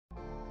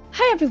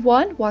Hi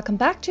everyone, welcome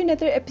back to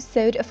another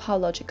episode of How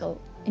Logical.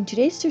 In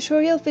today's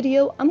tutorial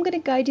video, I'm going to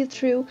guide you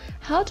through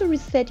how to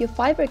reset your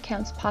Fiverr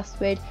account's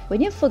password when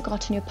you've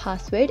forgotten your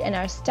password and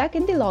are stuck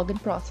in the login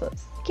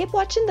process. Keep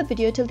watching the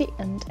video till the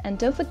end and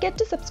don't forget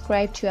to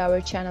subscribe to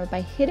our channel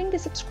by hitting the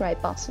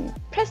subscribe button.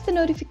 Press the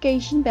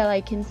notification bell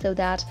icon so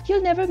that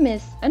you'll never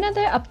miss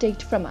another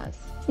update from us.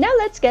 Now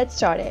let's get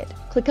started.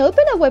 Click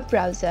open a web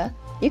browser.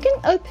 You can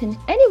open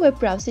any web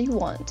browser you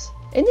want.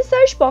 In the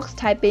search box,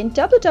 type in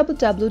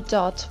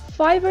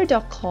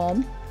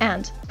www.fiverr.com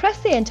and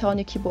press the enter on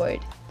your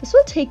keyboard. This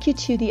will take you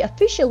to the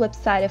official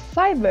website of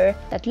Fiverr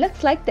that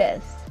looks like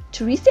this.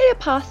 To reset your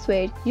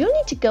password, you'll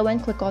need to go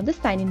and click on the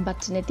sign in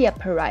button at the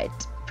upper right.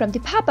 From the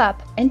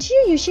pop-up, enter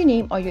your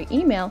username or your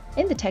email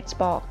in the text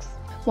box.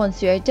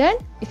 Once you are done,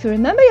 if you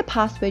remember your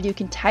password, you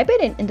can type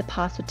it in the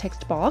password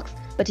text box.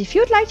 But if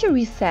you'd like to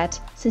reset,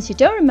 since you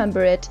don't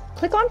remember it,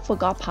 click on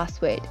Forgot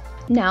Password.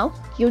 Now,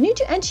 you'll need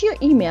to enter your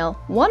email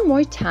one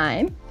more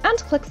time and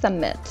click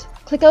Submit.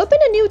 Click open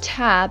a new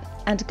tab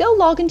and go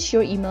log into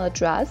your email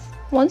address.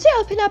 Once you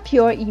open up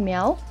your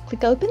email,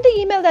 click open the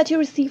email that you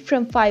received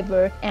from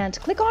Fiverr and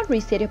click on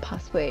Reset Your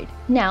Password.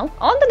 Now,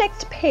 on the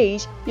next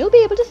page, you'll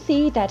be able to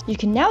see that you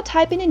can now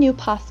type in a new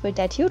password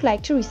that you'd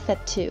like to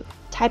reset to.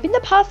 Type in the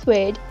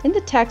password in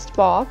the text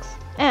box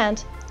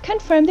and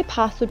confirm the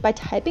password by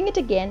typing it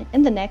again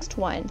in the next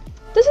one.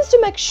 This is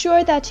to make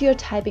sure that you're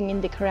typing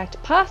in the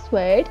correct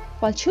password.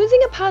 While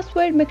choosing a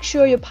password, make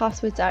sure your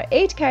passwords are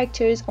 8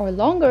 characters or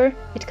longer.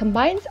 It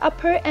combines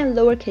upper and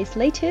lowercase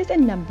letters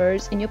and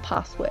numbers in your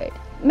password.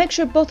 Make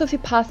sure both of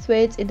your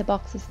passwords in the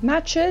boxes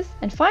matches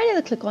and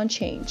finally click on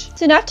change.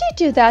 So after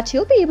you do that,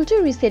 you'll be able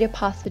to reset your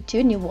password to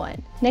a new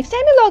one. Next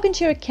time you log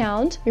into your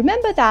account,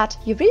 remember that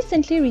you've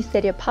recently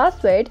reset your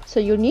password, so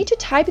you'll need to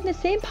type in the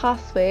same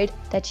password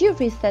that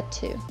you've reset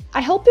to. I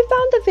hope you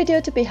found the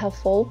video to be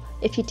helpful.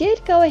 If you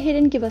did, go ahead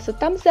and give us a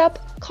thumbs up.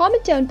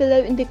 Comment down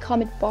below in the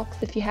comment box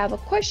if you have a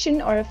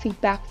question or a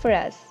feedback for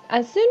us.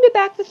 I'll soon be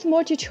back with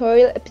more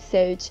tutorial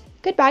episodes.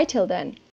 Goodbye till then.